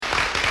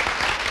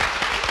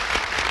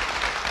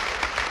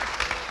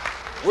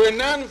We're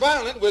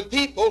nonviolent with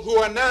people who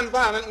are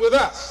nonviolent with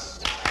us.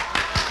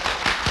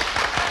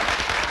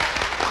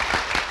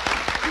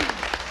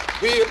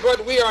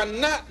 But we are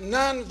not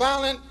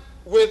nonviolent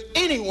with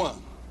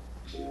anyone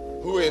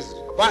who is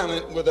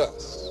violent with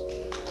us.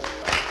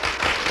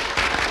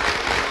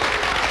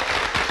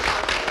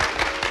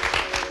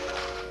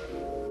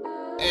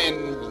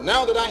 And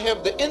now that I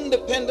have the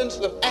independence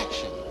of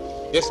action,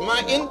 it's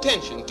my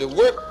intention to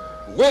work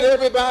with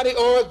everybody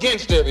or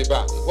against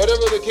everybody,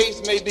 whatever the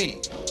case may be,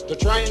 to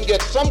try and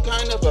get some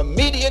kind of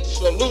immediate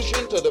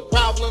solution to the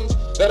problems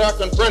that are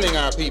confronting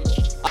our people.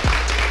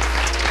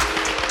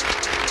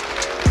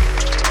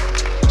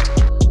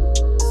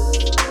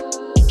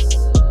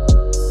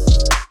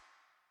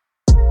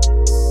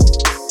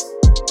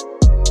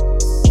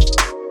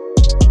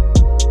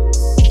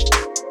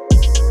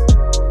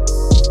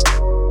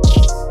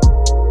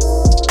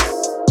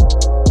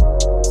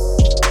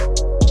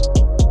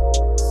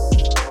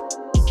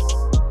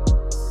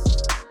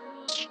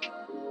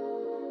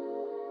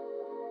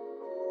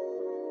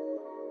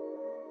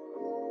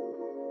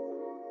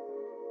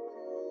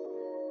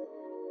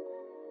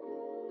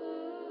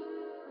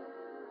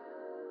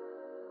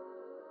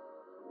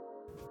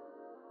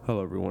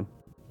 Hello, everyone.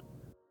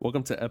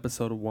 Welcome to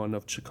episode 1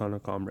 of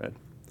Chicano Comrade,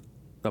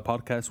 the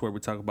podcast where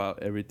we talk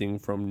about everything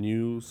from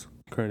news,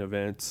 current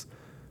events,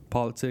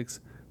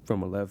 politics,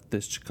 from a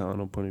leftist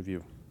Chicano point of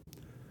view.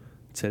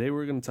 Today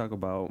we're going to talk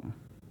about,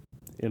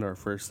 in our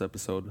first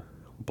episode,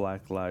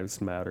 Black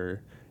Lives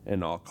Matter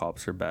and All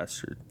Cops Are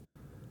Bastard.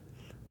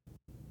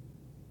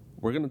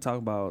 We're going to talk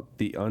about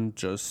the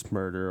unjust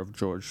murder of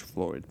George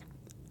Floyd.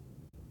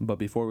 But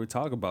before we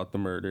talk about the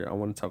murder, I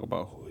want to talk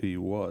about who he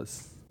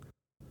was.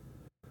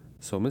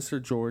 So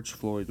Mr. George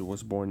Floyd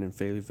was born in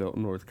Fayetteville,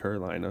 North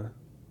Carolina,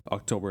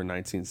 October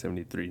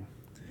 1973.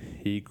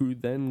 He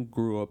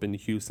grew up in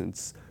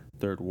Houston's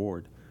 3rd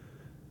Ward.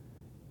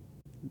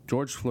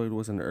 George Floyd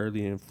was an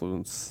early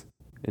influence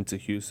into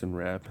Houston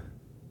rap,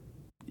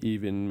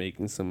 even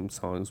making some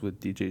songs with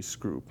DJ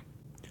Screw.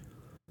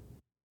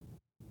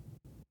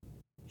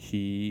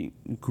 He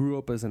grew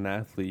up as an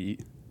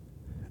athlete,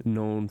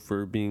 known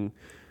for being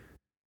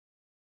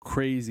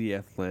crazy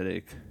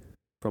athletic,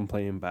 from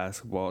playing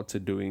basketball to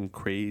doing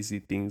crazy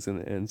things in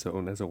the end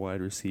zone as a wide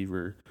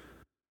receiver.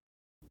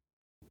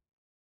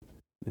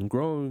 And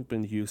growing up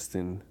in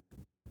Houston,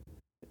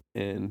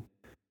 and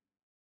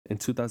in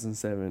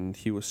 2007,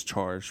 he was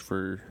charged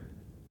for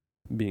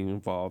being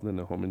involved in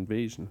a home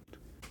invasion.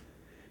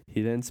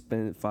 He then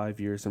spent 5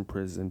 years in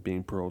prison,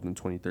 being paroled in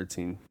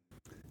 2013,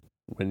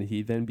 when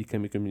he then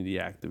became a community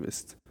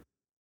activist.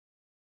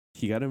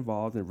 He got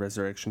involved in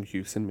Resurrection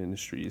Houston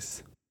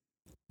Ministries.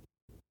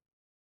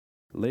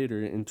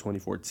 Later, in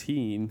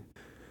 2014,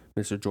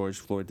 Mr. George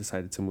Floyd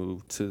decided to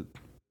move to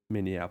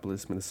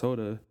Minneapolis,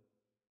 Minnesota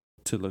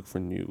to look for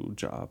a new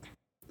job.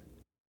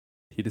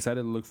 He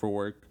decided to look for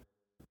work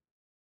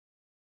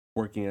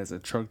working as a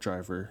truck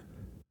driver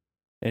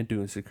and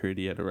doing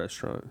security at a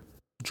restaurant.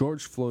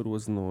 George Floyd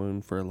was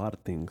known for a lot of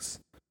things,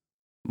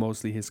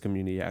 mostly his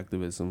community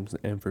activism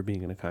and for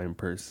being a kind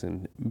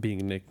person,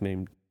 being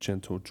nicknamed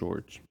Gentle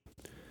George.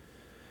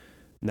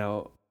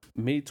 Now,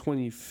 May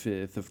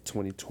 25th of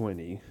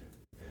 2020,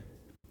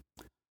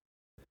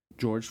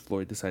 George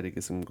Floyd decided to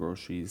get some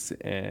groceries,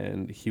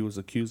 and he was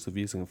accused of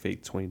using a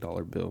fake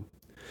 $20 bill.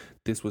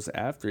 This was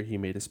after he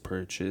made his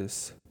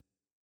purchase,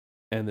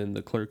 and then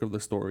the clerk of the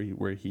store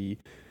where he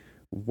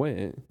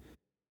went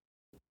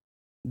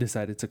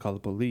decided to call the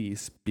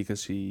police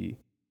because she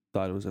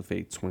thought it was a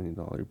fake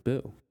 $20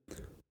 bill.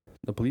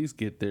 The police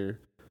get there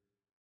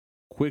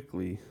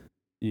quickly,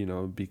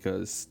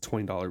 because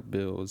 $20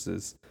 bills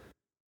is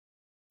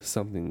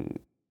something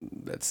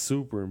that's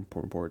super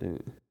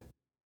important.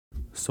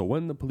 So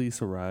when the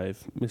police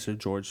arrive, Mr.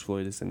 George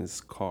Floyd is in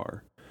his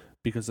car.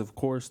 Because of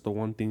course, the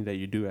one thing that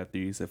you do after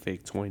you use a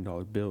fake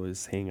 $20 bill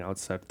is hang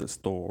outside the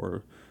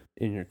store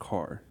in your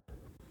car.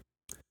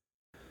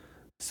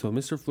 So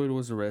Mr. Floyd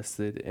was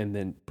arrested and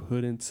then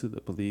put into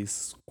the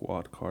police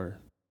squad car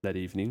that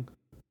evening.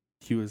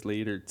 He was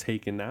later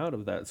taken out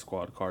of that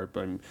squad car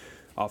by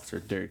Officer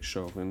Derek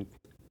Chauvin,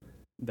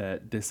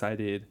 that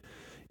decided,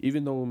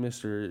 even though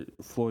Mr.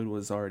 Floyd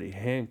was already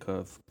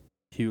handcuffed,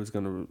 he was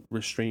going to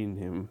restrain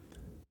him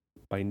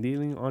by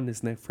kneeling on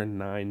his neck for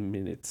 9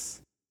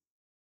 minutes.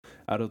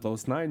 Out of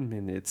those 9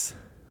 minutes,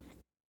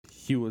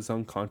 he was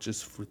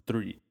unconscious for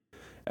 3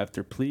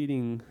 after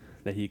pleading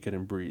that he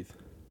couldn't breathe.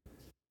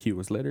 He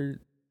was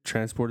later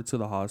transported to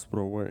the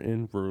hospital where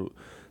en route,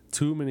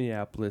 2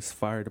 Minneapolis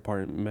Fire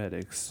Department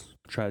medics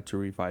tried to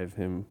revive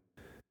him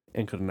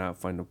and could not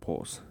find a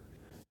pulse.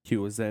 He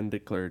was then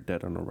declared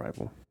dead on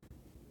arrival.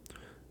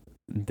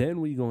 Then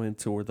we go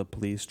into where the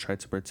police tried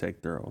to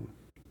protect their own.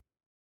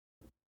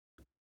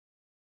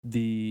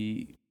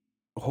 The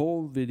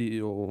whole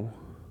video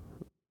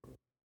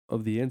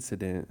of the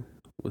incident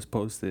was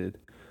posted.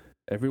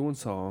 Everyone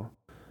saw,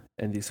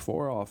 and these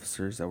 4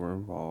 officers that were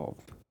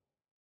involved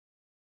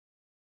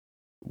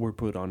were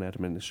put on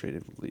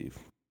administrative leave.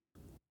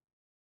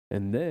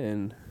 And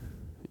then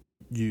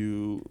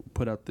you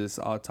put out this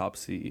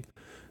autopsy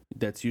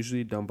that's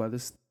usually done by the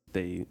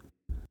state.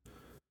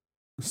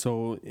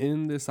 So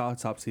in this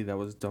autopsy that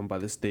was done by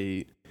the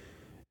state,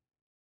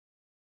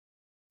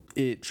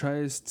 it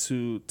tries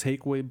to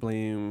take away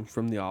blame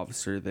from the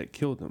officer that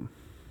killed him.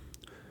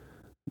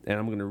 And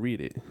I'm going to read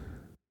it.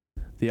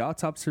 The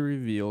autopsy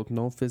revealed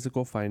no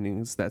physical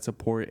findings that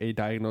support a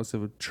diagnosis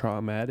of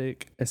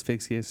traumatic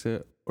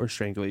asphyxiation or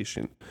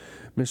strangulation.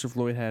 Mr.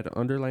 Floyd had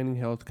underlying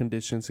health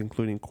conditions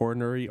including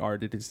coronary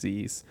artery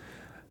disease,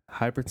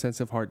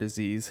 hypertensive heart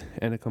disease,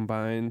 and the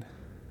combined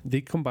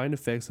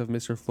effects of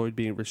Mr. Floyd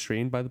being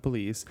restrained by the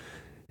police,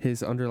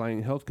 his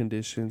underlying health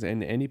conditions,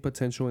 and any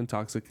potential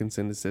intoxicants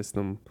in the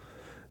system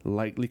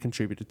likely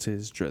contributed to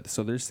his death.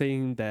 So they're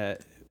saying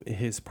that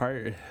his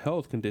prior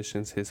health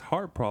conditions, his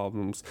heart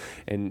problems,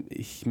 and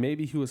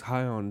maybe he was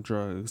high on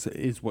drugs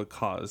is what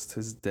caused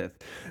his death.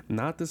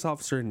 Not this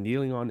officer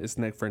kneeling on his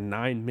neck for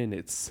 9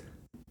 minutes.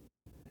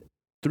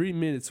 3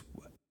 minutes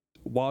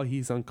while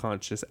he's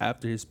unconscious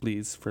after his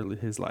pleas for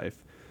his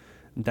life.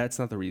 That's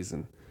not the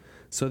reason.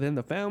 So then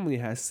the family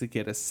has to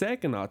get a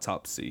second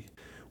autopsy,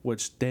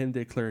 which then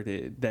declared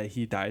it that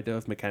he died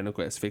of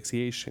mechanical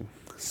asphyxiation.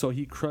 So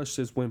he crushed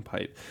his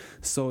windpipe.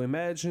 So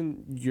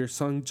imagine your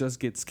son just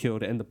gets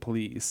killed and the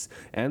police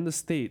and the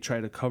state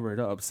try to cover it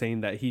up,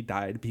 saying that he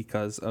died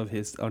because of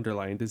his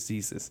underlying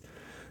diseases,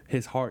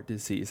 his heart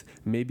disease.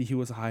 Maybe he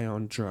was high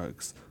on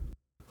drugs.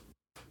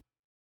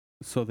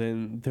 So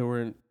then there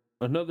were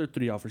another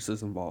 3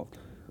 officers involved.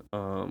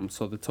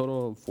 So the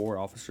total of 4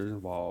 officers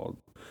involved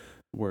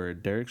were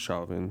Derek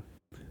Chauvin,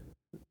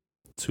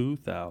 Tu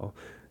Thao,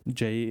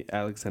 J.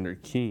 Alexander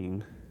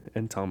King,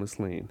 and Thomas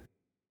Lane.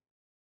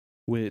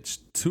 Which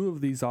 2 of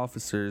these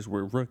officers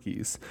were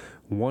rookies.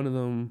 One of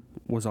them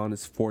was on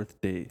his 4th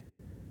day.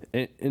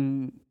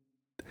 And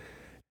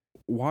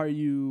why are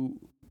you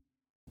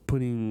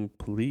putting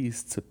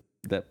police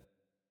that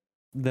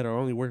are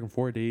only working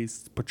 4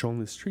 days patrolling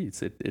the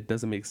streets? It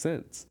doesn't make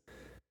sense.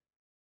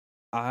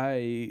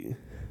 In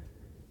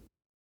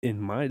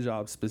my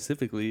job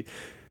specifically,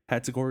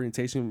 had to go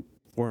orientation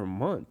for a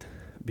month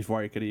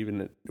before I could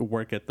even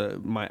work at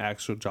my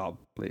actual job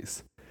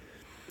place.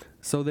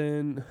 So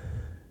then,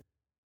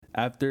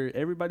 after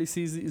everybody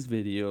sees these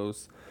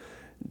videos,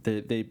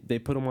 they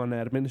put them on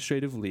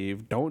administrative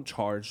leave, don't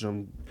charge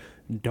them,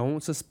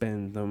 don't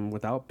suspend them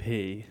without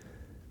pay,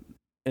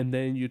 and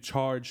then you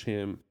charge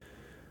him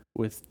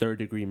with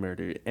 3rd-degree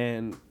murder.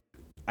 And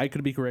I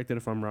could be corrected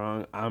if I'm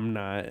wrong. I'm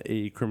not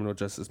a criminal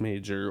justice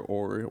major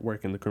or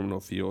work in the criminal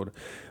field,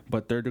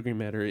 but 3rd-degree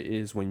murder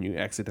is when you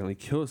accidentally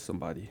kill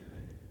somebody.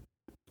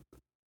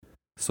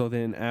 So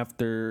then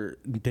after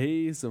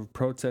days of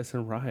protests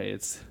and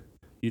riots,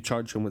 you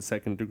charge him with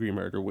 2nd-degree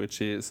murder, which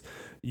is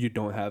you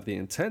don't have the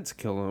intent to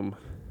kill him,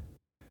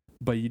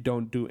 but you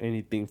don't do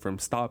anything from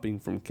stopping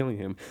from killing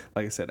him.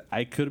 Like I said,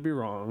 I could be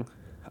wrong.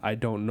 I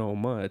don't know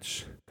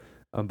much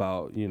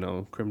about,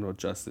 criminal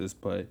justice,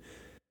 but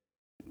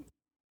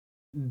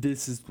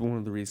this is one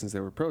of the reasons they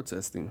were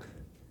protesting.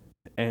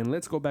 And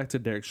let's go back to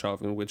Derek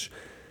Chauvin,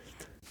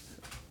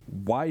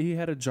 why he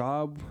had a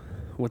job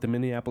with the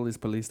Minneapolis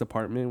Police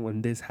Department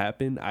when this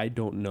happened, I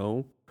don't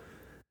know.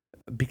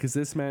 Because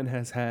this man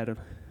has had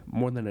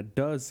more than a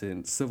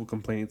dozen civil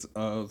complaints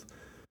of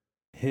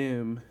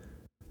him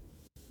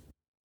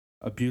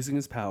abusing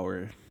his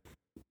power,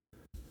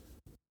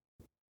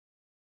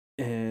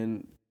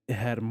 and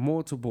had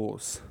multiple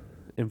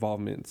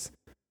involvements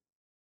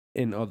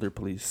in other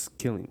police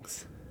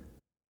killings.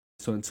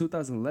 So in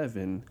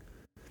 2011,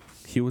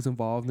 he was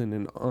involved in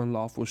an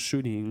unlawful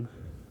shooting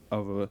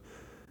of a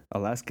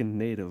Alaskan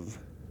native,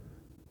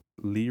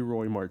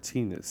 Leroy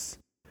Martinez.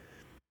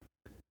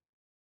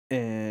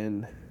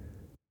 And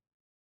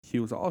he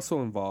was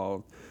also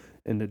involved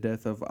in the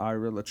death of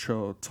Ira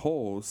Latrell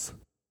Tolles,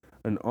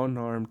 an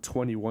unarmed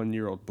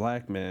 21-year-old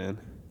black man.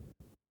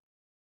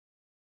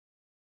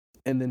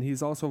 And then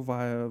he's also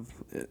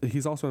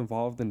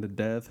involved in the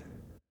death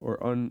or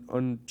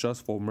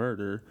unjustful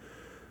murder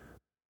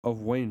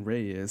of Wayne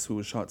Reyes, who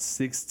was shot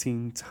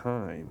 16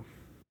 times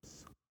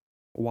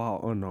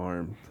while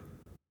unarmed.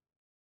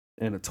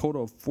 And a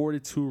total of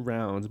 42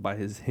 rounds by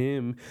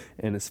him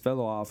and his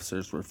fellow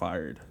officers were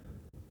fired.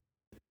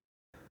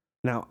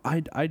 Now,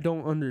 I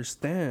don't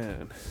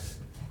understand.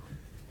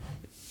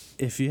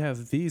 If you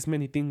have these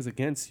many things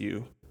against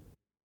you,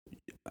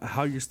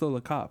 how you're still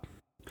a cop.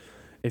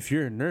 If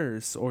you're a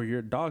nurse or you're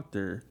a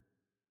doctor,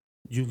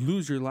 you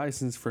lose your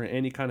license for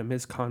any kind of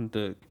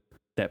misconduct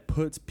that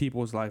puts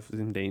people's lives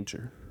in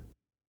danger.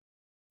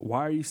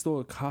 Why are you still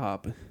a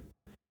cop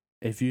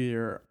if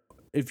you're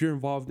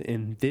involved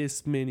in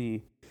this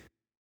many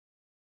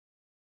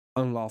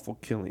unlawful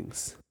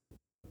killings?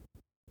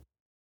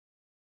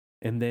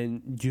 And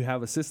then you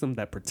have a system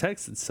that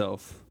protects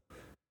itself,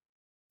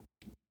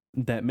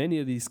 that many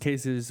of these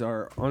cases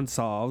are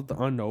unsolved,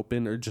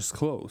 unopened, or just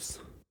closed.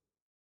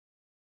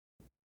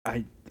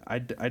 I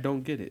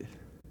don't get it.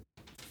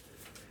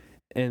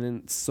 And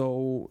then,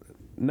 so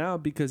now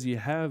because you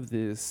have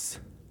this,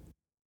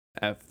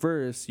 at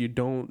first you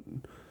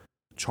don't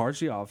charge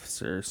the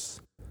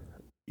officers.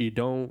 You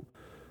don't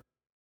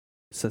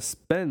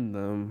suspend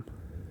them.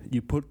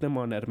 You put them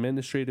on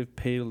administrative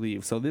paid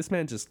leave. So this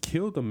man just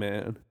killed a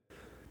man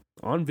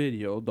on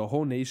video. The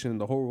whole nation,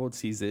 the whole world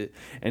sees it,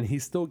 and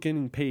he's still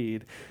getting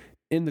paid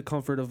in the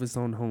comfort of his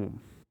own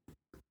home.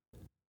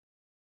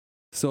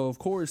 So of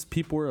course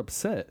people are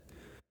upset.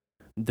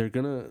 They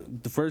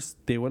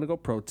want to go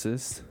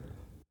protest,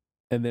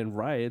 and then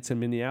riots in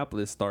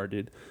Minneapolis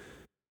started.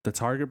 The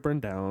Target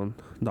burned down,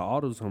 the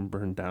AutoZone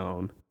burned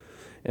down,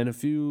 and a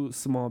few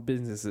small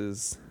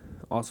businesses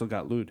also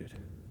got looted.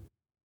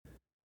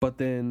 But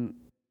then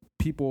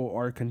people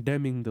are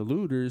condemning the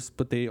looters,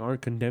 but they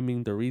aren't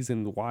condemning the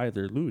reason why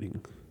they're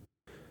looting.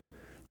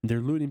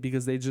 They're looting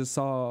because they just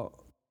saw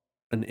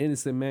an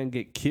innocent man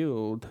get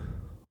killed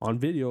on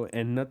video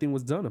and nothing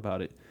was done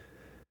about it.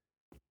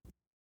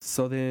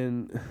 So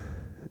then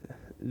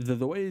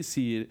the way I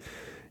see it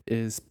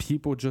is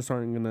people just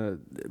aren't going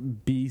to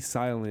be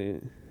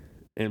silent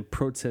and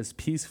protest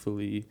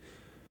peacefully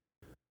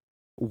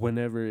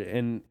whenever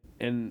and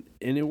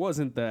it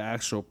wasn't the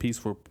actual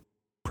peaceful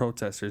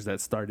protesters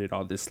that started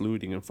all this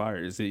looting and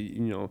fires.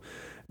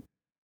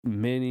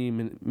 Many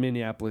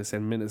Minneapolis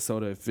and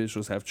Minnesota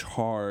officials have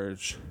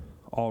charged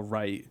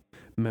alt-right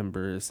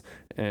members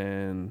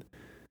and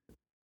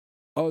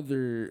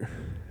other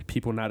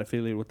people not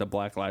affiliated with the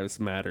Black Lives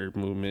Matter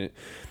movement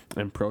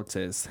and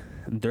protests.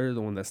 They're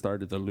the one that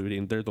started the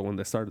looting. They're the one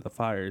that started the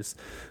fires,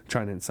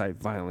 trying to incite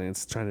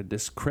violence, trying to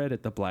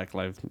discredit the Black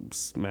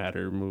Lives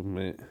Matter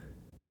movement.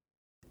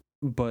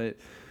 But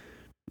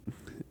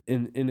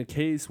in a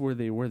case where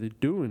they're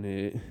doing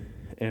it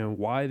and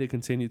why they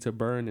continue to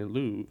burn and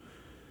loot,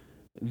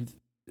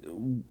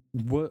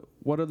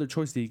 what other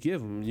choice do you give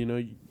them?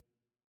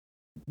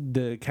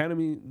 The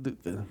economy's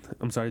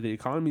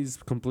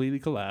completely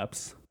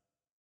collapsed.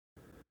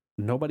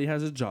 Nobody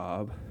has a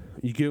job.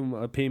 You give them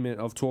a payment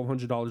of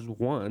 $1,200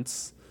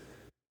 once.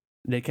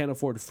 They can't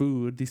afford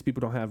food. These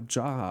people don't have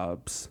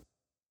jobs.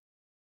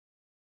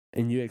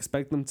 And you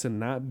expect them to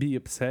not be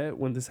upset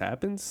when this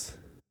happens?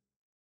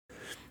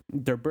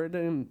 They're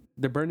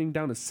burning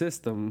down a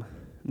system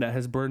that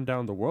has burned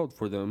down the world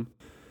for them.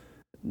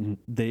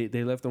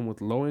 They left them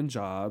with low-end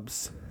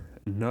jobs,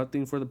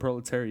 nothing for the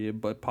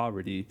proletariat but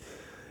poverty.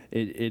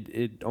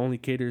 It only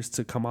caters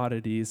to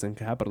commodities and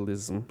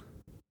capitalism.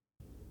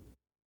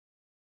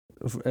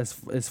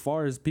 As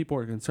far as people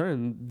are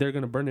concerned, they're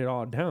gonna burn it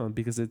all down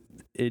because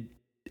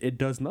it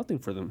does nothing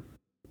for them.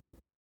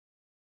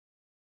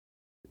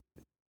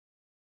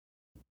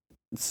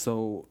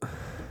 So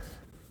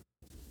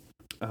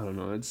I don't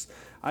know.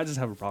 I just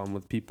have a problem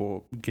with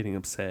people getting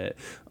upset.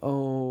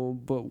 Oh,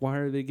 but why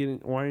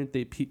aren't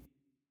they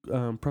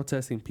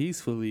protesting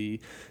peacefully?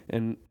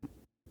 And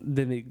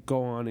then they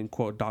go on and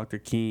quote Dr.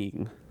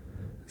 King,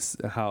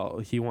 how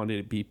he wanted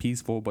to be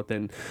peaceful, but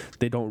then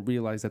they don't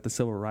realize that the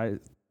Civil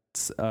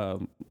Rights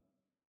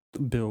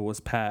bill was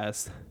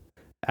passed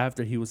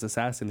after he was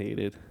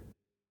assassinated,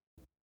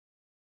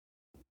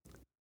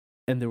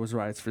 and there was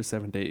riots for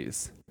 7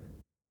 days.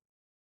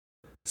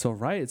 So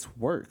riots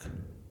work.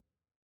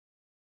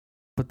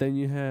 But then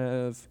you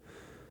have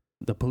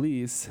the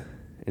police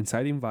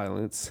inciting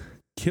violence,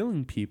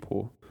 killing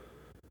people.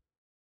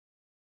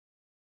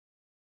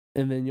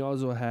 And then you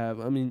also have,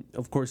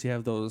 of course, you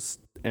have those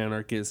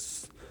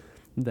anarchists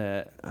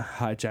that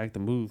hijack the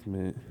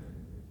movement.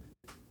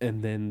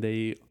 And then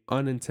they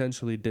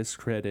unintentionally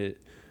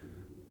discredit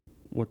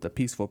what the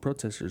peaceful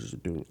protesters are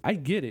doing. I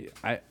get it.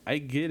 I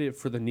get it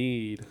for the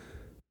need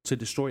to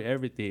destroy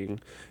everything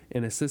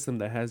in a system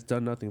that has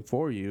done nothing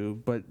for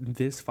you, but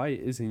this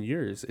fight isn't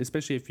yours,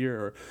 especially if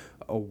you're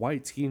a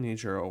white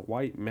teenager, a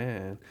white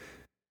man,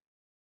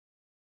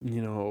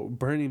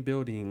 burning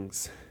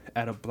buildings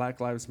at a Black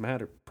Lives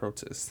Matter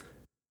protest.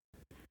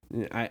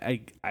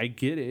 I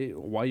get it,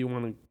 why you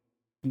want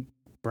to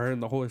burn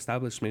the whole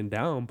establishment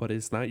down, but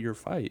it's not your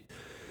fight.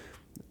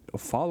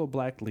 Follow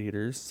black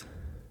leaders,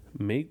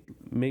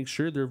 make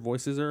sure their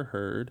voices are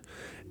heard,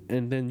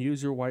 and then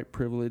use your white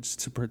privilege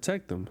to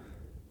protect them.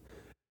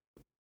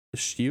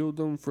 Shield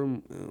them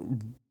from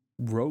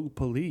rogue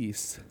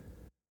police.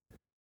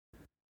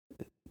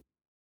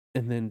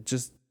 And then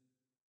just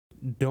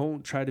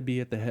don't try to be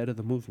at the head of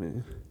the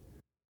movement.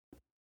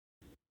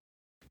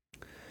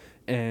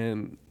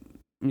 And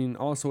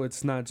also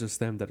it's not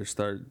just them that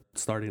are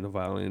starting the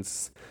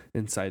violence,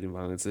 inciting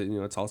violence.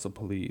 It's also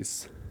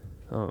police.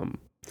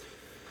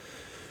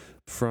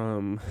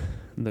 From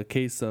the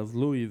case of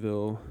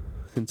Louisville,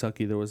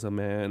 Kentucky, there was a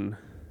man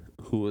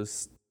who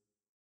was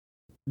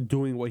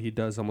doing what he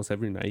does almost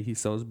every night. He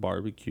sells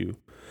barbecue.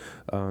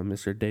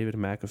 Mr. David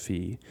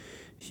McAfee.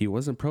 He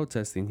wasn't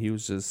protesting. He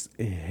was just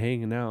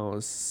hanging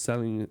out,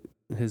 selling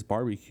his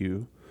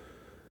barbecue.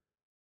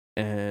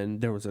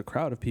 And there was a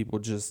crowd of people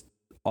just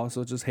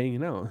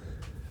hanging out.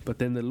 But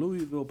then the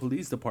Louisville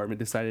Police Department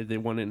decided they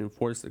wanted to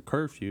enforce the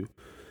curfew.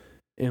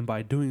 And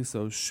by doing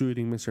so,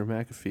 shooting Mr.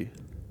 McAfee.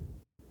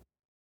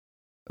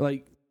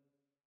 Like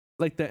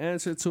the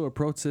answer to a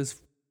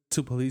protest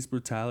to police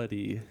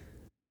brutality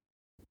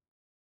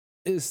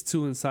is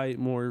to incite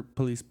more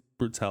police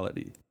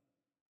brutality.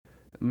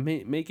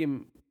 Make it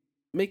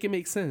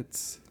make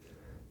sense.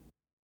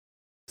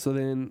 So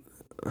then,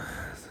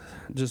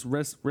 just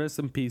rest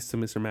in peace to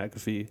Mr.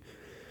 McAfee,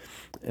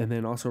 and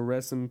then also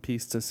rest in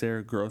peace to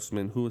Sarah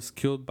Grossman, who was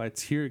killed by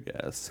tear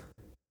gas.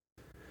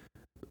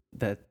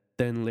 That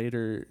then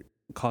later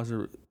caused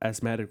an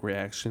asthmatic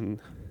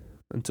reaction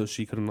until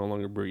she could no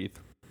longer breathe.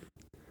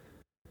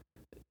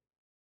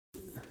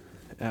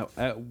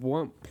 At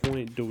what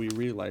point do we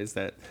realize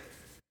that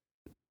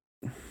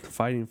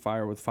fighting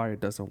fire with fire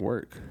doesn't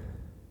work?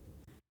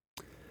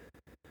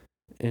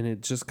 And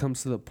it just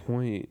comes to the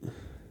point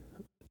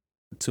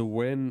to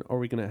when are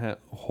we going to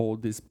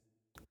hold these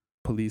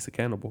police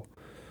accountable?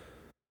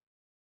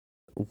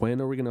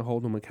 When are we going to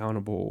hold them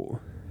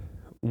accountable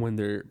when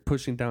they're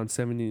pushing down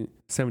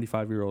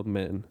 75-year-old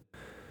men,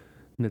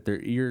 and that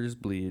their ears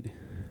bleed,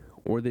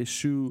 or they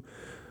shoot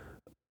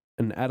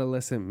an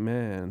adolescent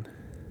man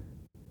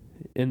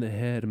in the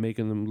head,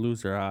 making them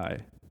lose their eye?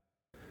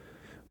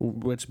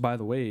 Which, by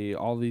the way,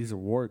 all these are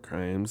war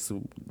crimes.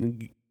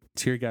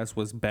 Tear gas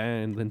was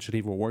banned in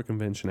Geneva War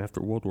Convention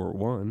after World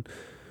War I.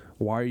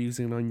 Why are you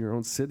using it on your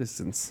own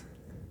citizens?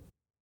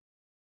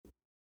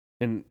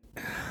 And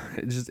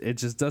it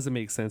just doesn't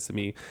make sense to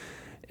me.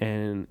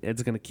 And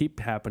it's going to keep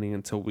happening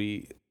until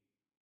we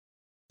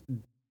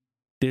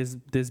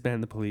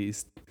disband the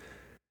police,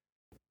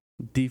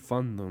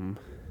 defund them.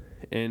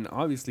 And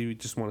obviously we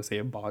just want to say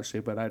abolish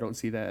it, but I don't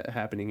see that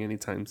happening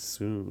anytime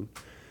soon.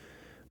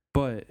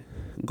 But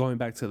going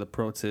back to the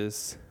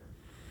protests,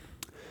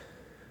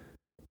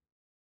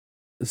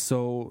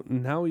 so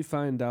now we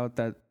find out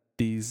that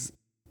these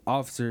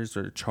officers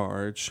are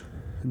charged,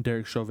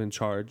 Derek Chauvin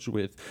charged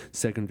with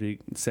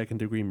second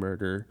degree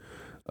murder,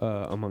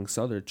 amongst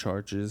other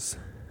charges.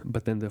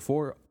 But then the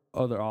 4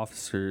 other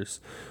officers,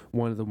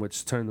 one of them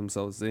which turned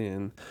themselves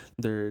in,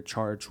 they're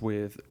charged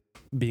with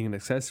being an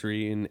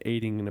accessory in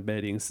aiding and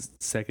abetting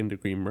second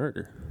degree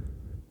murder.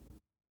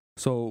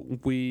 So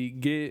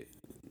we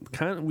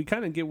kind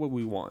of get what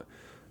we want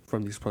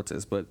from these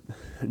protests, but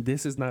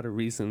this is not a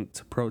reason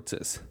to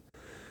protest,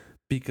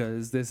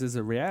 because this is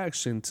a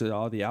reaction to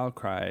all the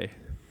outcry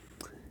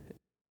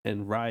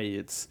and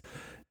riots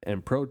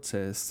and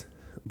protests.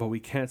 But we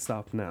can't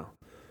stop now.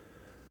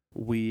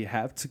 We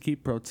have to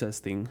keep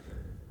protesting.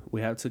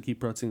 We have to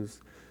keep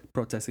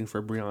protesting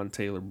for Breonna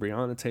Taylor.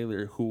 Breonna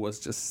Taylor, who was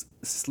just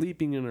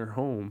sleeping in her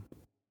home,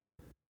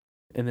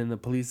 and then the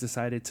police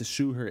decided to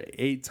shoot her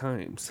 8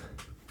 times.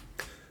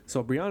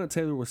 So Breonna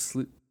Taylor was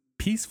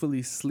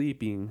peacefully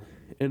sleeping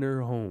in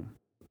her home.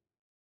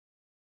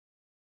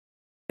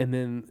 And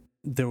then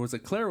there was a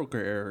clerical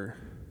error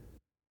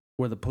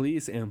where the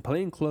police in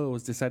plain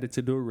clothes decided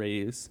to do a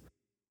raid.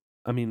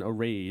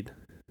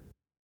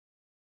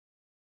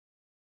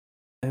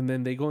 And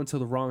then they go into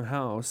the wrong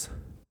house,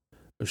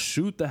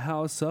 shoot the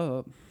house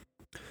up.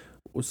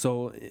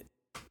 So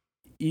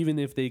even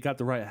if they got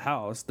the right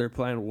house, their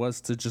plan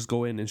was to just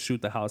go in and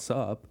shoot the house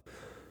up.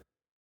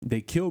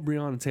 They killed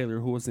Breonna Taylor,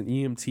 who was an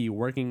EMT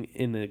working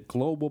in a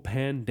global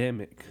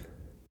pandemic.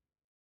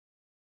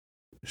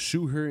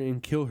 Shoot her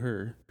and kill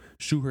her.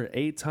 Shoot her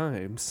 8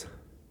 times.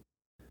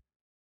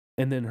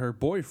 And then her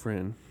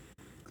boyfriend,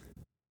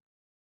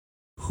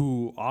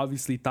 who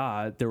obviously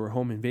thought they were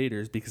home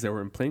invaders because they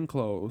were in plain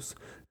clothes,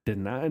 did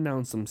not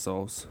announce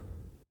themselves,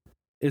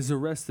 is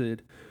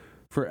arrested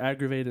for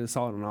aggravated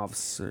assault on an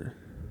officer.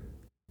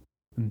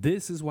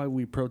 This is why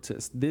we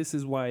protest. This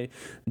is why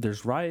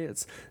there's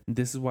riots.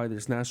 This is why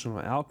there's national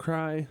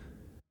outcry.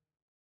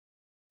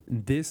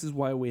 This is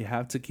why we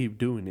have to keep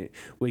doing it.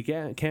 We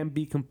can't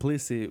be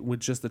complicit with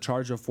just the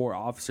charge of 4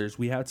 officers.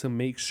 We have to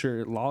make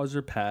sure laws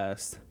are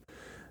passed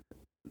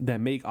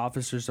that make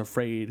officers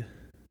afraid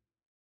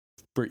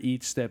for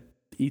each step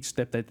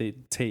that they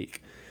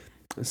take.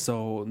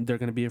 So they're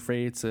going to be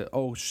afraid to,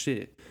 oh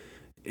shit,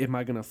 am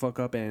I going to fuck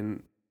up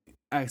and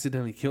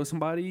accidentally kill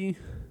somebody?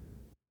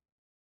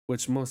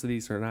 Which most of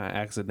these are not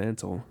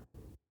accidental,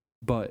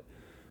 but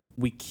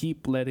we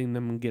keep letting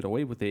them get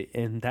away with it,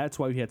 and that's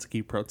why we have to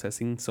keep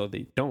protesting so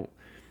they don't.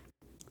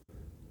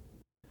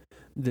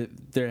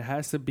 There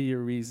has to be a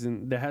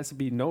reason. There has to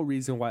be no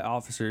reason why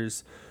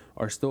officers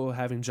are still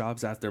having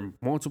jobs after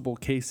multiple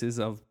cases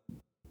of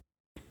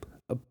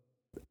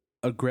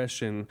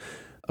aggression,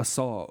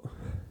 assault,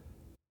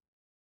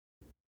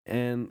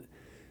 and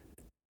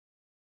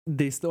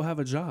they still have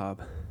a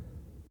job.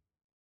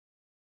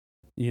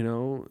 You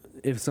know,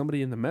 if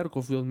somebody in the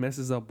medical field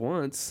messes up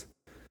once,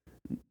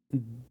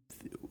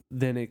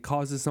 then it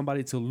causes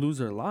somebody to lose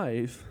their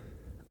life.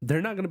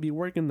 They're not going to be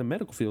working in the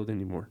medical field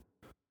anymore.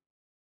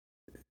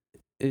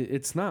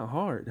 It's not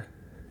hard.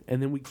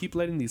 And then we keep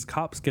letting these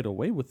cops get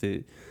away with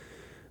it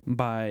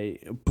by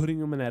putting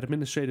them in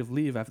administrative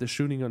leave after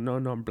shooting an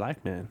unarmed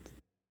black man.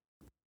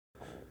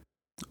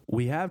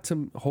 We have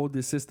to hold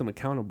this system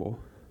accountable.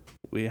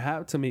 We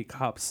have to make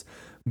cops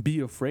be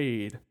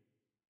afraid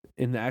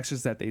in the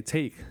actions that they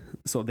take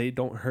so they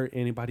don't hurt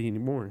anybody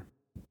anymore.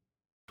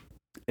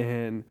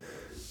 And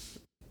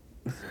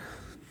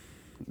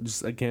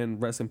just again,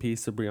 rest in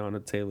peace to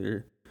Breonna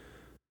Taylor.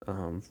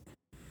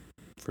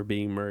 for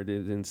being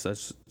murdered in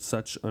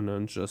such an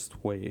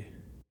unjust way.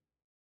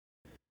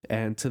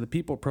 And to the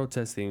people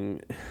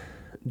protesting,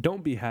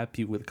 don't be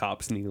happy with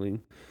cops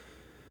kneeling.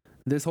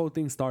 This whole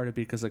thing started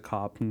because a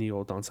cop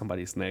kneeled on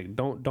somebody's neck.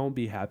 Don't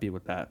be happy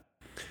with that.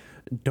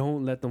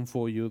 Don't let them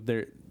fool you.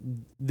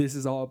 This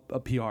is all a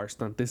PR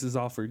stunt. This is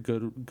all for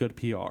good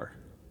PR.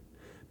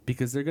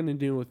 Because they're gonna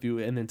deal with you,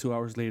 and then 2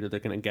 hours later they're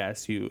gonna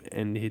gas you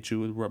and hit you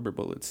with rubber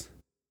bullets.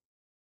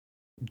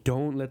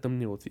 Don't let them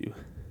kneel with you.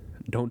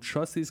 Don't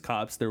trust these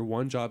cops. Their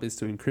one job is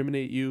to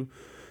incriminate you.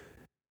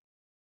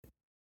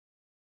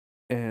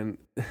 And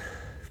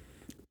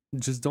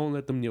just don't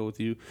let them kneel with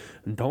you.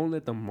 And don't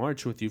let them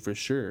march with you for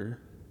sure.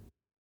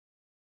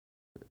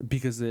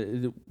 Because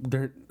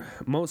they're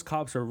most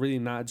cops are really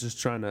not just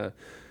trying to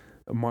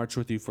march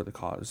with you for the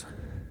cause.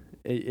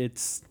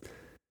 It's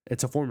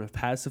a form of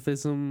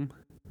pacifism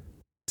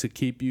to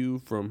keep you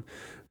from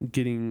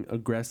getting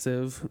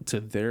aggressive to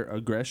their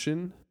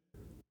aggression.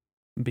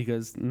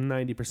 Because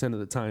 90% of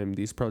the time,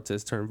 these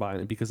protests turn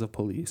violent because of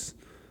police.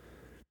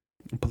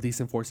 Police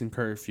enforcing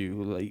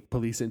curfew, like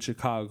police in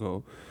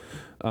Chicago,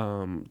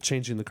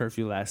 changing the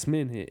curfew last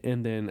minute,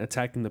 and then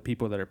attacking the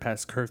people that are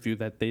past curfew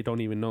that they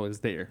don't even know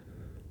is there.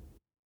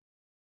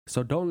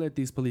 So don't let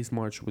these police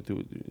march with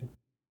you.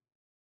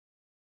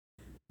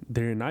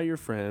 They're not your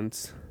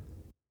friends.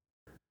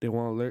 They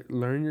want to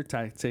learn your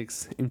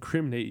tactics,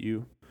 incriminate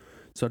you.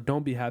 So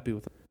don't be happy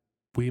with them.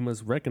 We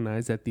must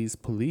recognize that these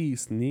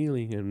police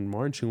kneeling and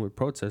marching with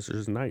protesters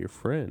is not your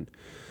friend.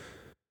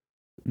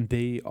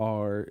 They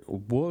are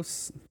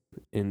wolves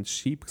in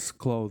sheep's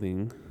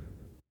clothing,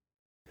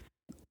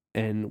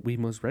 and we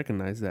must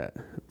recognize that.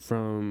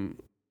 From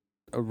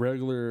a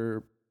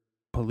regular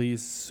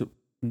police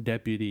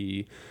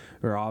deputy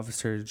or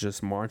officer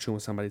just marching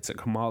with somebody to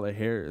Kamala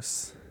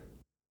Harris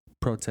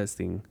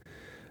protesting.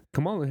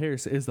 Kamala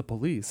Harris is the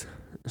police.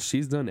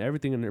 She's done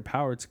everything in her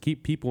power to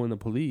keep people in the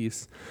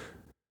police,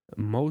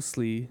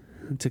 mostly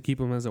to keep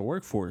them as a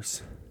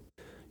workforce.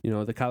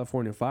 The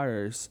California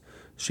fires,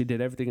 she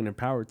did everything in her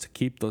power to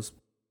keep those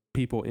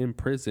people in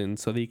prison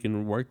so they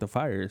can work the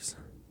fires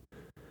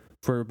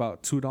for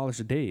about $2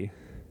 a day.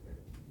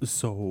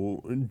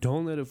 So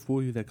don't let it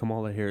fool you that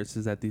Kamala Harris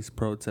is at these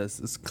protests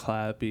is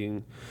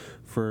clapping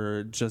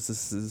for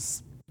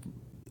justices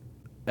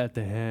at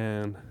the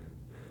hand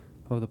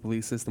of the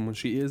police system when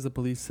she is the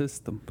police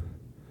system.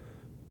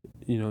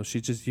 She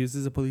just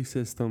uses the police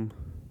system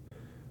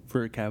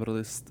for a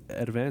capitalist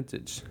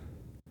advantage.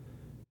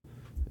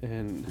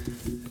 And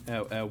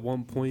at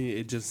one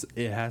point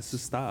it has to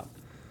stop.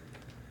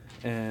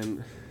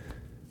 And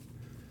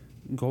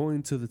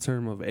going to the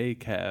term of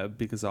ACAB,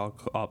 because all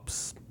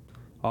cops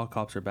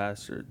are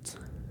bastards.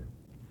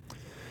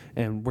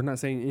 And we're not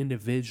saying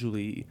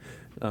individually,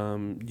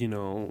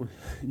 you're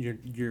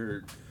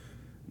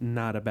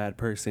not a bad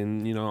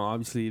person.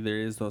 Obviously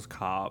there is those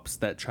cops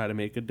that try to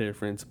make a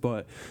difference,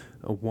 but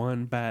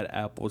one bad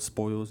apple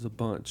spoils the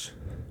bunch.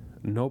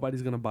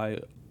 Nobody's gonna buy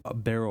a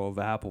barrel of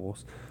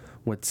apples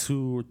with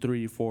 2,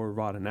 3, 4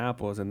 rotten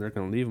apples and they're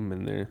gonna leave them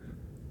in there.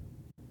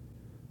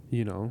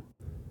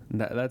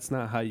 That's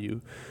not how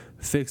you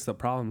fix the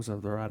problems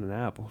of the rotten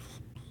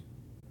apples.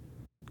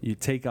 You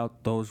take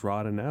out those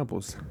rotten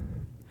apples.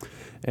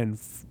 And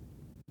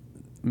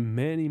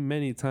many,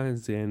 many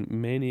times and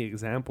many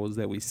examples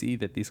that we see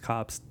that these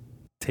cops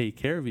take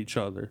care of each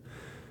other.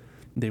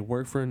 They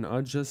work for an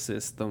unjust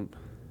system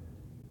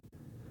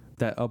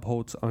that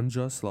upholds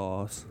unjust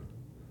laws.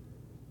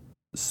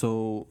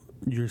 So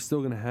you're still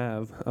going to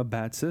have a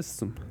bad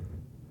system.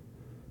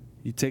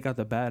 You take out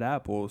the bad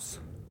apples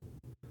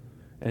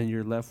and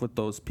you're left with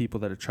those people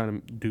that are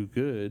trying to do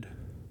good.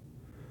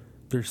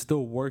 They're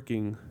still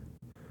working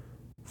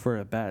for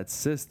a bad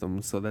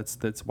system. So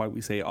that's why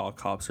we say all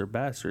cops are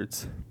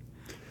bastards.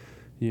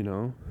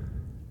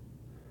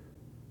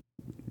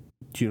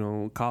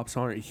 Cops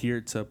aren't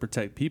here to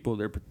protect people.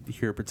 They're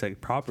here to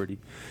protect property.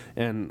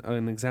 And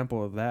an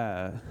example of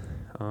that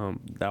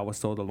was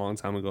told a long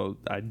time ago.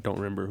 I don't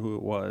remember who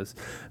it was.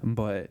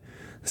 But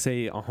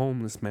say a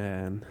homeless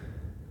man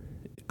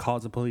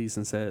calls the police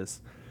and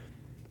says,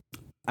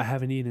 I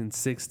haven't eaten in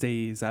 6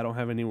 days. I don't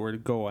have anywhere to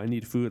go. I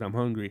need food. I'm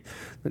hungry.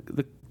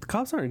 The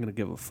cops aren't going to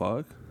give a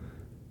fuck.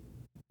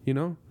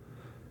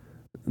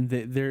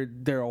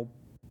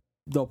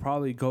 They'll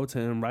probably go to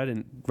him, write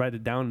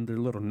it down in their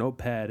little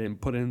notepad and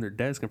put it in their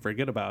desk and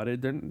forget about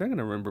it. They're going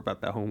to remember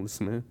about that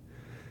homeless man.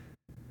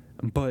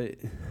 But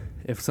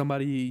if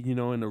somebody, in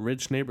a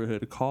rich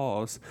neighborhood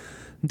calls,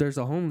 there's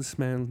a homeless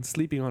man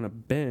sleeping on a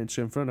bench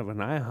in front of an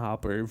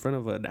IHOP or in front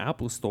of an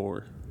Apple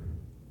store.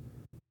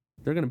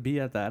 They're going to be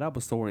at that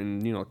Apple store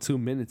in, 2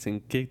 minutes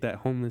and kick that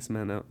homeless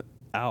man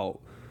out.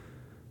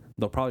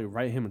 They'll probably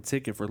write him a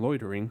ticket for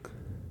loitering.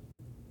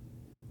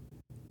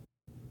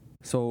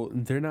 So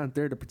they're not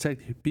there to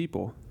protect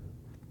people.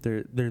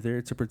 They're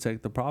there to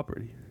protect the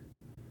property.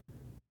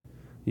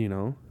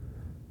 And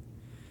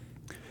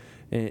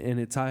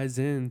it ties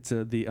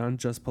into the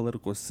unjust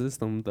political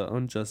system, the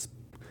unjust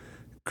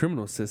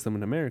criminal system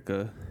in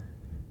America.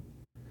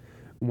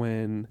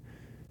 When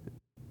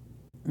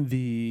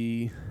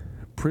the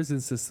prison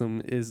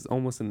system is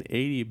almost an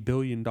 $80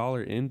 billion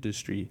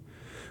industry.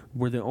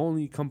 We're the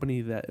only country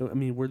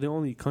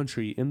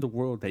in the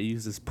world that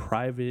uses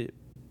private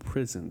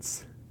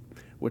prisons,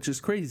 which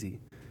is crazy.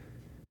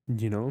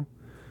 You know,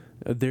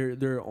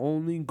 their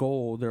only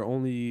goal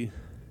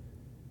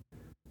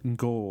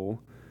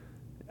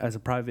as a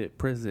private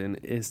prison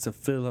is to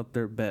fill up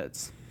their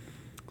beds.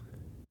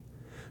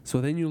 So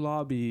then you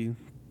lobby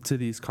to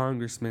these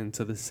congressmen,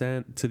 to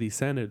these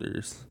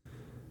senators,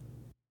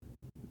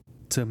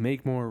 to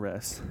make more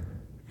arrests,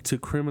 to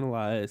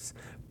criminalize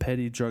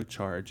petty drug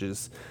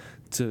charges,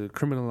 to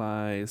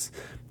criminalize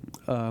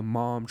a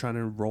mom trying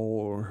to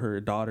enroll her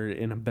daughter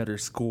in a better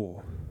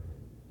school.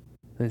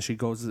 And she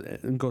goes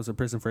to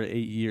prison for 8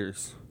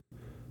 years.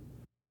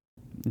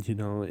 You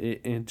know,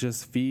 it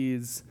just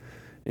feeds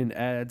and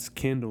adds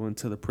kindle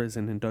into the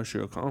prison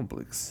industrial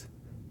complex.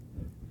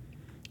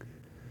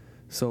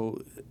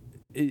 So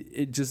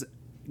it just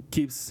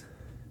keeps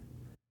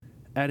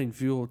adding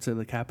fuel to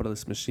the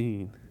capitalist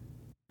machine.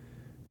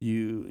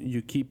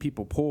 You keep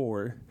people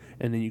poor,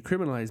 and then you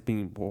criminalize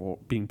being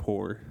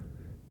poor,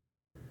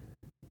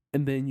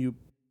 and then you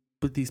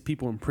put these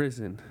people in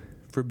prison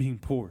for being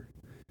poor.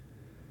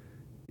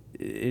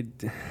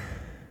 And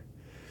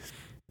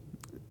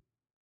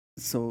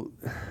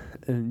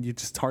you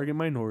just target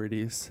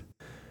minorities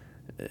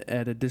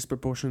at a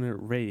disproportionate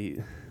rate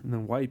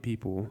than white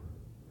people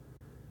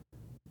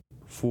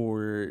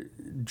for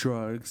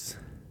drugs,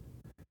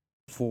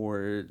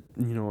 for,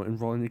 you know,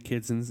 enrolling your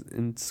kids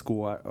in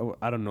school.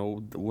 I don't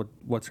know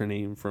what's her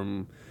name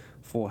from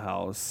Full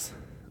House.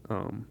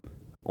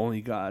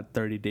 Only got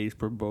 30 days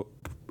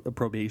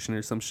probation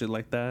or some shit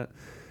like that.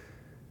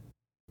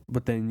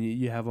 But then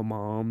you have a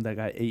mom that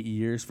got 8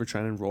 years for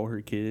trying to enroll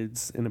her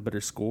kids in a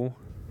better school.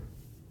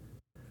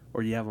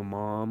 Or you have a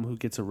mom who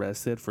gets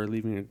arrested for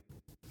leaving a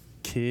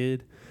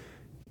kid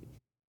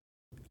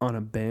on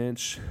a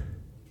bench,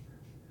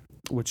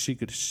 which she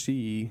could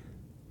see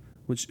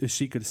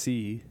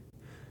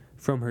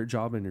from her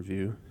job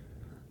interview.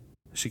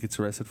 She gets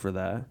arrested for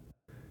that.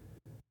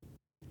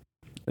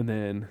 And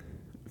then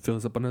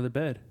fills up another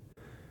bed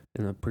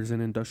in the prison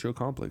industrial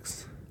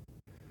complex.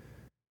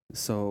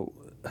 So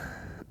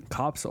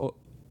cops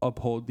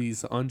uphold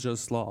these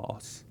unjust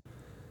laws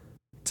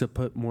to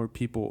put more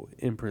people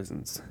in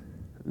prisons.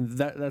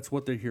 That's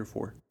what they're here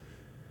for.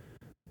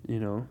 You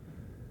know?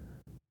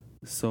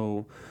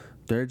 So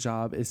their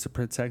job is to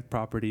protect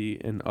property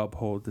and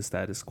uphold the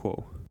status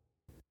quo.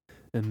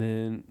 And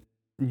then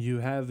you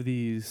have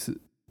these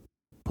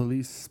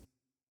police,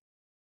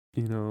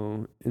 you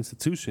know,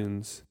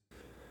 institutions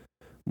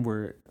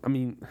where,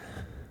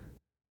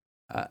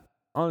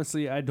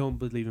 honestly, I don't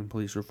believe in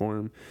police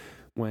reform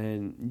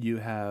when you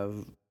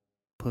have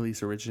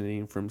police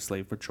originating from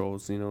slave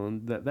patrols. You know,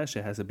 that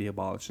shit has to be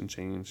abolished and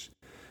changed.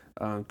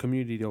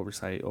 Community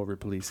oversight over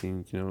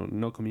policing, you know,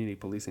 no community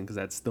policing, because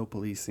that's still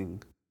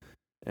policing.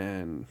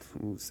 And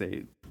we'll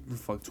say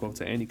fuck 12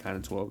 to any kind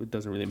of 12, it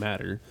doesn't really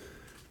matter.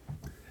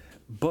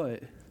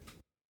 But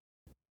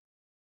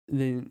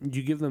then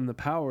you give them the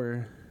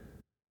power,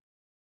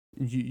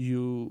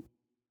 you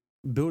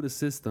build a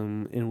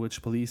system in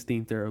which police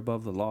think they're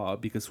above the law,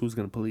 because who's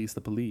going to police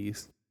the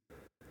police?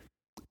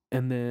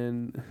 And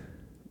then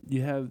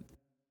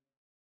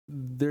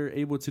they're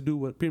able to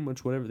do pretty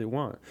much whatever they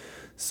want.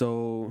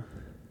 So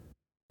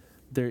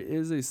there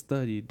is a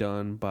study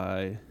done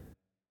by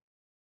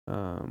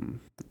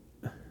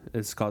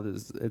it's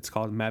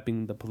called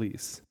Mapping the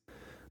Police.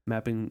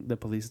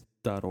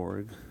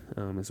 mappingthepolice.org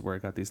is where I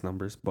got these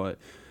numbers. But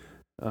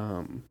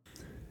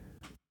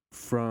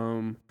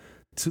from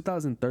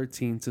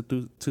 2013 to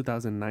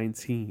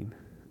 2019,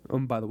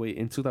 by the way,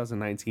 in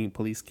 2019,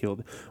 police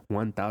killed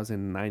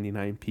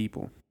 1,099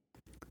 people.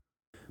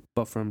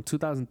 But from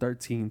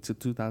 2013 to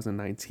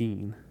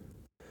 2019,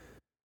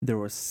 there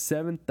were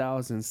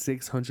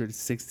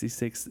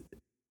 7,666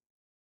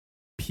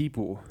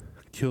 people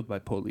killed by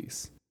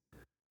police.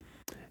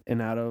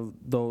 And out of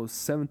those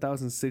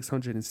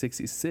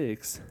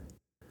 7,666,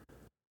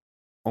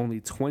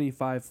 only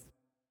 25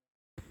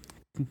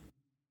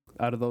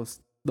 out of those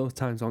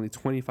times, only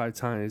 25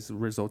 times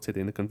resulted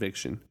in a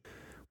conviction,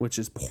 which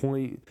is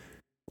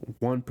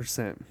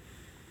 0.1%.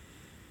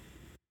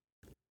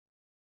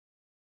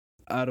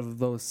 Out of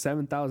those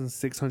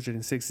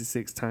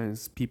 7,666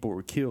 times people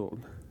were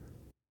killed,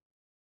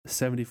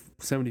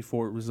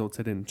 74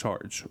 resulted in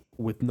charge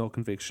with no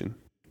conviction.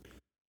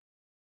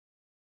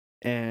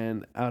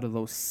 And out of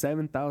those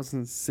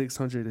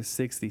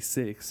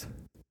 7,666,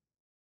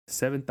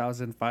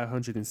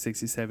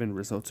 7,567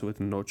 resulted with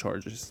no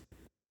charges.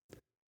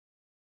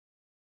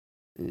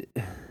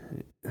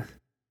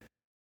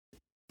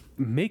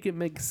 Make it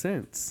make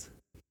sense.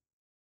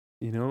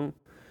 You know?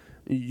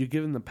 You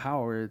give them the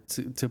power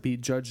to be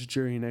judge,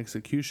 jury, and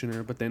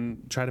executioner, but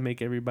then try to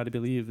make everybody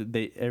believe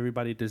that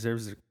everybody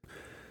deserves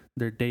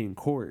their day in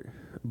court.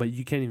 But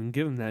you can't even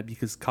give them that,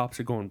 because cops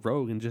are going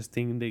rogue and just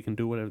thinking they can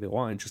do whatever they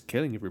want and just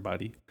killing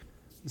everybody.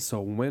 So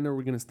when are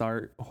we going to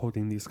start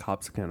holding these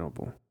cops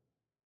accountable?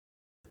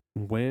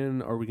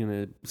 When are we going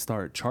to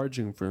start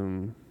charging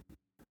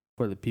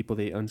for the people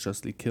they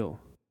unjustly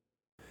kill?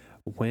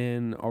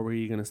 When are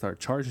we going to start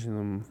charging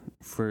them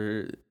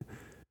for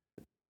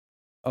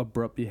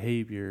abrupt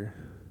behavior,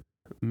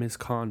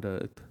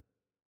 misconduct,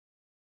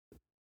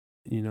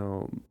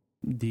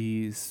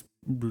 these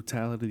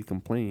brutality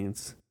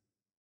complaints?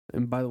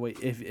 And by the way,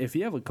 if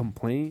you have a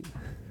complaint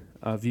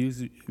of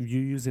you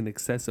using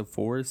excessive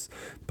force,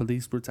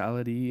 police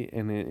brutality,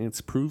 and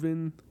it's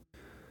proven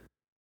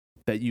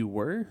that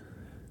you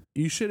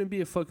shouldn't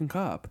be a fucking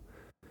cop.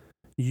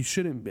 You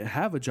shouldn't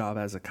have a job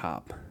as a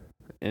cop.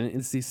 And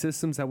it's these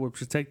systems that will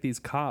protect these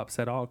cops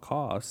at all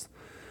costs,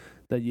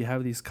 that you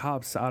have these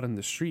cops out in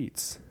the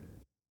streets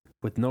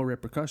with no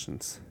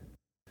repercussions.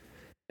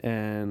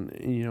 And,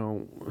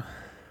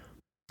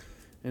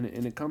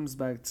 and it comes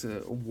back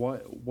to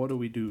what do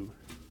we do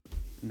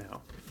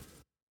now?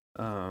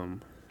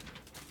 From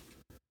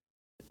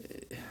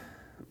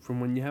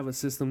when you have a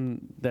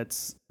system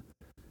that's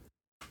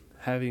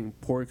having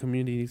poor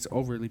communities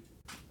overly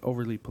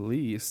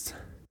policed,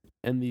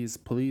 and these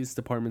police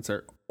departments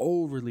are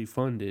overly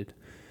funded,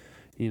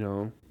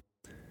 when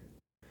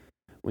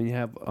you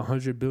have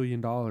 $100 billion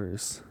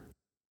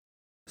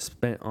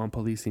spent on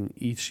policing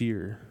each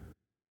year,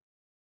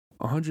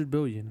 $100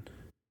 billion,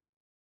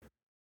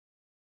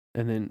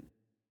 and then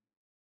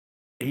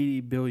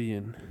 $80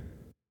 billion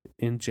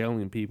in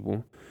jailing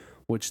people,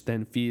 which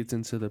then feeds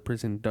into the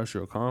prison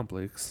industrial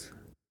complex,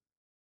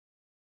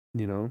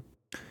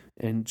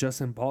 and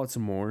just in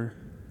Baltimore,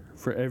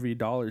 for every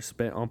dollar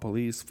spent on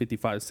police,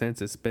 55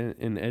 cents is spent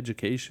in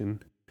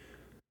education.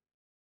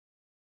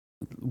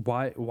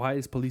 Why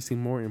is policing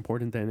more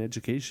important than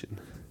education?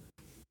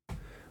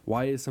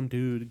 Why is some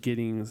dude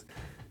getting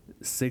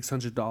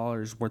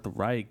 $600 worth of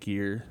riot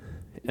gear,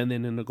 and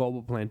then in the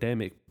global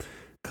pandemic,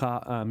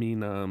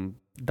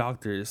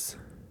 doctors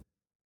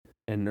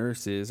and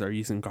nurses are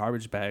using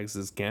garbage bags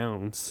as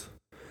gowns?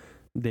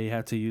 They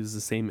have to use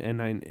the same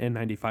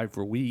N95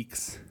 for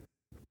weeks.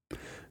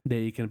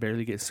 They can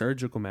barely get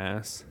surgical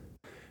masks.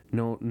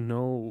 No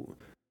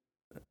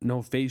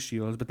face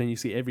shields. But then you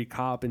see every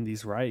cop in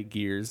these riot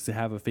gears to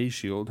have a face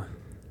shield.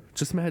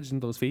 Just imagine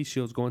those face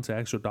shields going to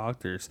actual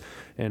doctors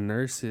and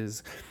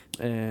nurses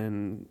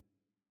and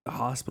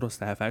hospital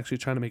staff actually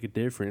trying to make a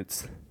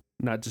difference,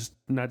 not just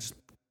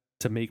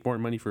to make more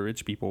money for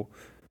rich people.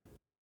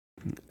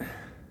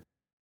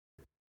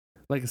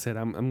 Like I said,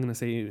 I'm gonna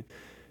say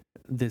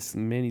this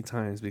many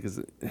times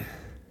because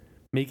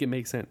make it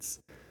make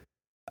sense.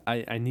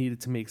 I need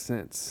it to make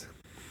sense.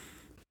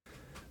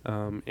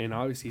 And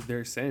obviously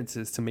their sense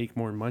is to make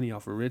more money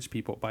off of rich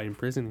people by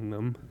imprisoning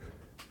them.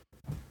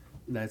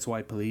 That's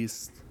why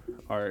police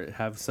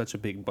have such a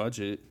big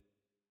budget.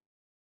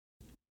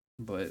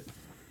 But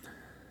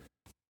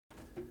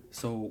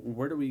so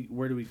where do we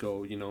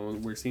go?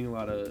 We're seeing a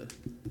lot of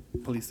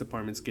police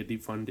departments get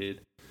defunded.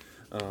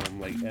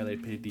 Like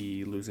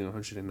LAPD losing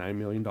 $109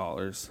 million.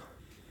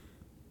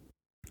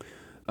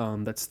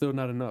 That's still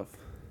not enough.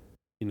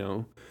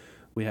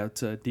 We have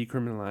to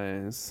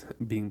decriminalize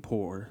being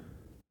poor,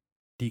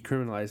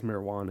 decriminalize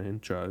marijuana and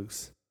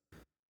drugs,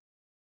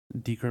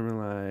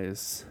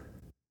 decriminalize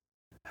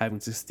having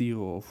to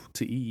steal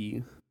to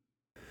eat.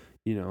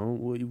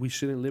 We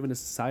shouldn't live in a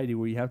society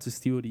where you have to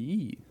steal to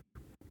eat.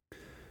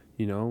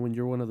 When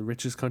you're one of the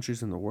richest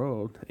countries in the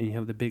world and you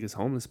have the biggest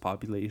homeless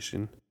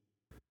population,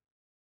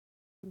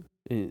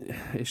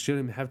 it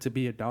shouldn't have to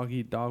be a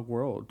dog-eat-dog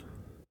world.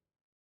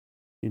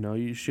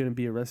 You shouldn't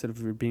be arrested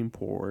for being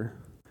poor,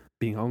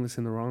 being homeless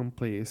in the wrong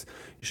place.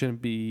 You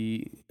shouldn't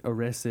be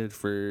arrested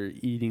for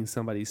eating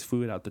somebody's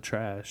food out the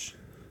trash.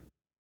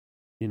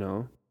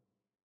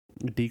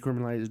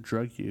 Decriminalize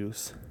drug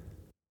use.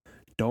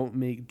 Don't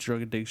make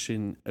drug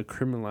addiction a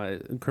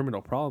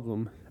criminal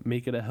problem.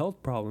 Make it a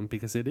health problem,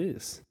 because it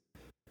is.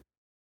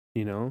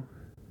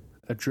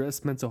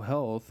 Address mental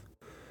health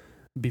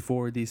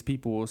before these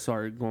people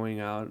start going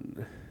out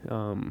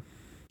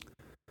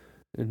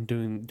and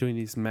doing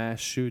these mass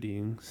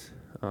shootings,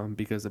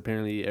 because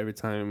apparently every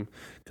time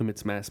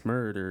commits mass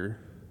murder,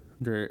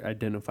 they're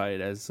identified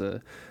as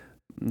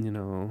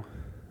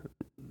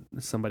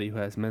somebody who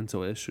has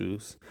mental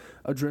issues.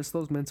 Address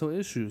those mental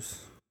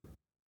issues.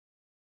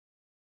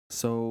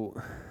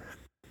 So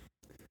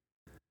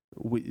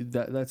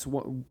that's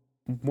one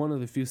of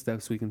the few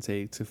steps we can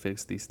take to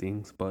fix these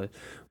things. But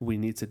we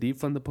need to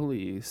defund the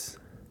police,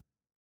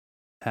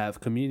 have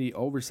community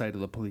oversight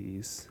of the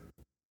police.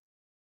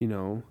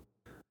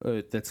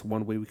 That's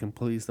one way we can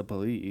police the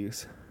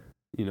police.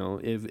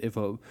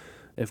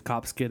 If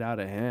cops get out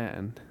of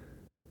hand,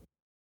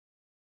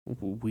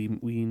 we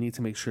need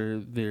to make sure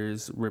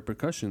there's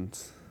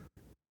repercussions.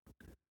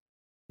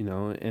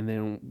 And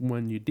then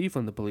when you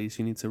defund the police,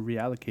 you need to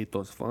reallocate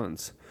those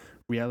funds.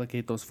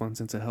 Reallocate those funds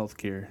into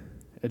healthcare,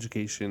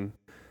 education,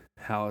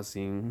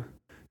 housing,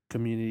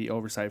 community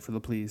oversight for the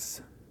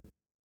police.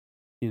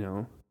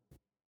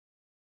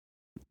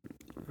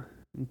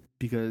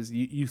 Because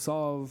you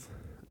solve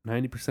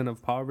 90%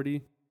 of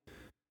poverty.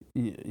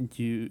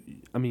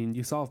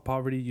 You solve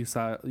poverty. You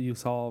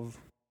solve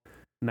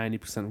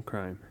 90% of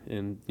crime.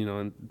 And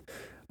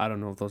I don't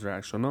know if those are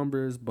actual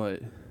numbers,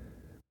 but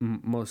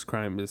most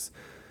crime is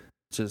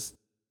just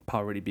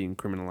poverty being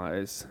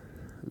criminalized.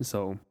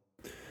 So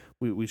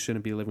we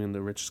shouldn't be living in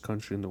the richest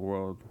country in the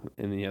world,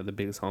 and then you have the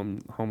biggest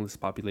homeless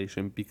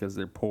population because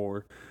they're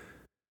poor,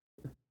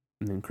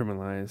 and then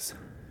criminalized,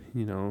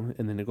 you know.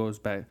 And then it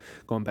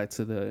going back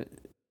to the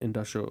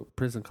industrial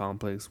prison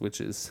complex, which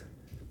is,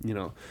 you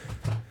know,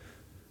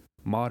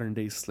 modern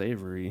day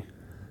slavery.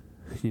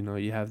 You know,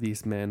 you have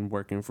these men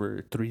working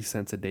for 3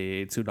 cents a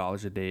day,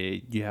 $2 a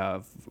day. You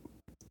have,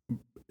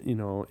 you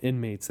know,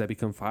 inmates that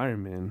become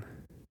firemen,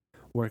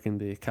 working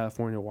the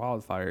California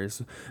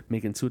wildfires,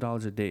 making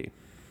 $2 a day.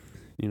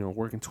 You know,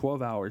 working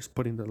 12 hours,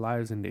 putting their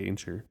lives in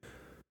danger.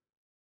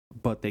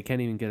 But they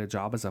can't even get a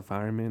job as a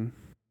fireman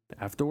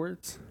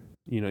afterwards.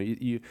 You know,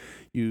 you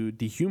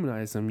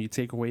dehumanize them. You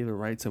take away the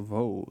right to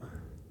vote.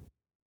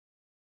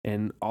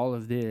 And all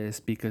of this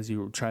because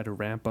you try to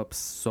ramp up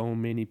so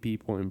many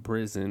people in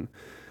prison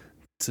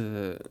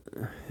to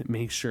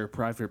make sure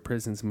private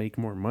prisons make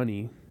more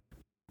money.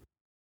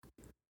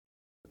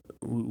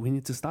 We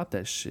need to stop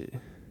that shit.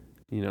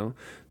 You know,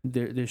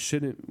 there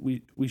shouldn't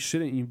we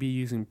shouldn't be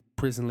using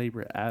prison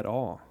labor at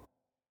all.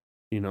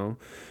 You know,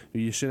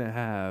 you shouldn't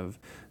have,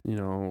 you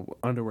know,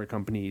 underwear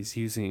companies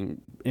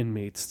using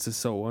inmates to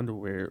sew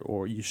underwear,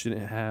 or you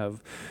shouldn't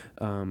have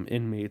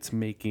inmates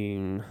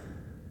making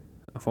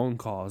phone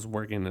calls,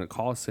 working in a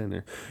call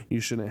center. You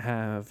shouldn't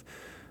have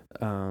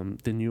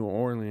the New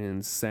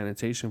Orleans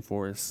sanitation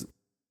force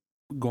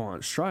go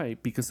on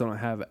strike because they don't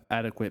have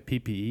adequate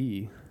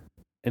PPE,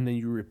 and then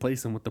you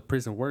replace them with the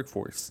prison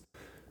workforce.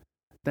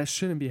 That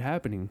shouldn't be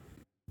happening.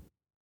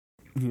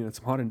 You know,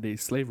 it's modern day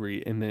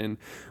slavery. And then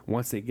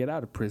once they get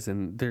out of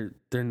prison,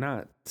 they're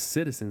not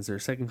citizens. They're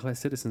second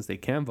class citizens. They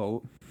can't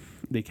vote.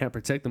 They can't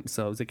protect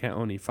themselves. They can't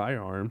own any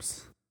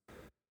firearms.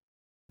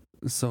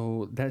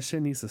 So that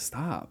shit needs to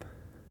stop.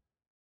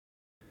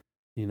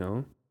 You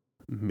know,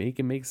 make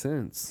it make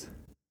sense.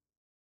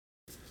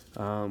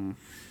 So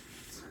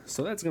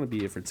that's gonna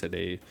be it for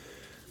today.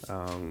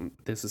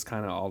 This is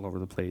kind of all over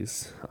the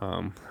place.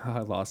 I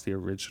lost the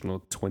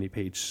original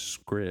 20-page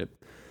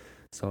script,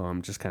 so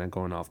I'm just kind of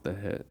going off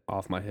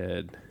my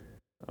head,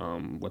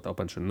 with a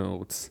bunch of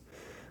notes.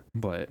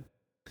 But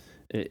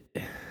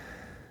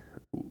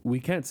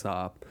we can't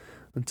stop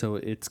until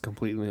it's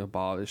completely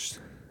abolished,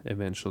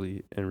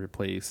 eventually, and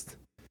replaced.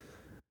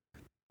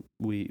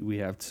 We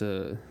have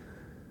to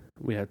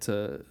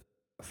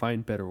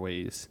find better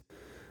ways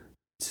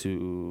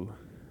to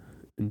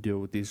deal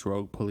with these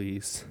rogue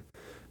police,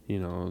 you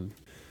know,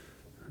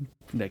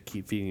 that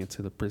keep feeding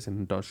into the prison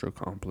industrial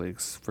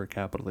complex for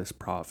capitalist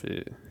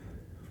profit,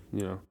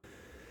 you know.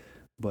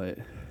 But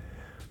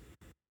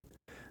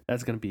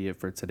that's gonna be it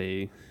for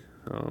today.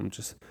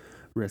 Just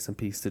rest in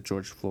peace to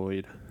George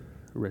Floyd,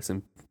 rest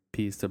in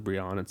peace to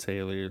Breonna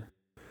Taylor,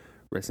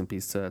 rest in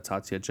peace to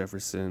Tatia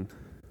Jefferson,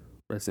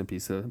 rest in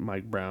peace to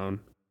Mike Brown,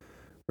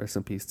 rest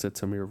in peace to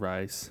Tamir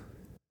Rice,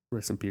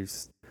 rest in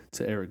peace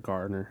to Eric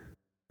Garner,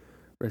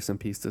 rest in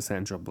peace to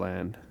Sandra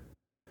Bland,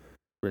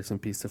 rest in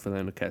peace to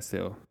Philando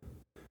Castile,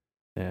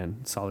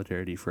 and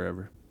solidarity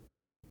forever.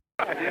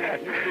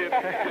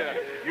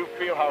 You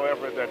feel,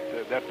 however,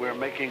 that we're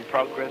making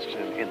progress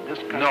in this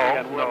country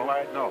and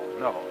worldwide? No.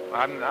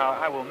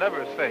 I will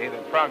never say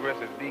that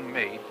progress is being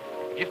made.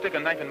 You stick a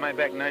knife in my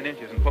back 9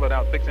 inches and pull it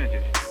out 6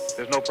 inches,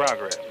 there's no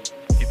progress.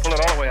 You pull it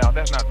all the way out,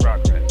 that's not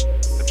progress.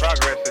 The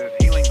progress is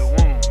healing the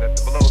wound that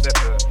the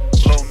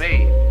blow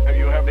made.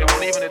 They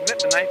won't even admit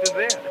the knife is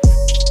there.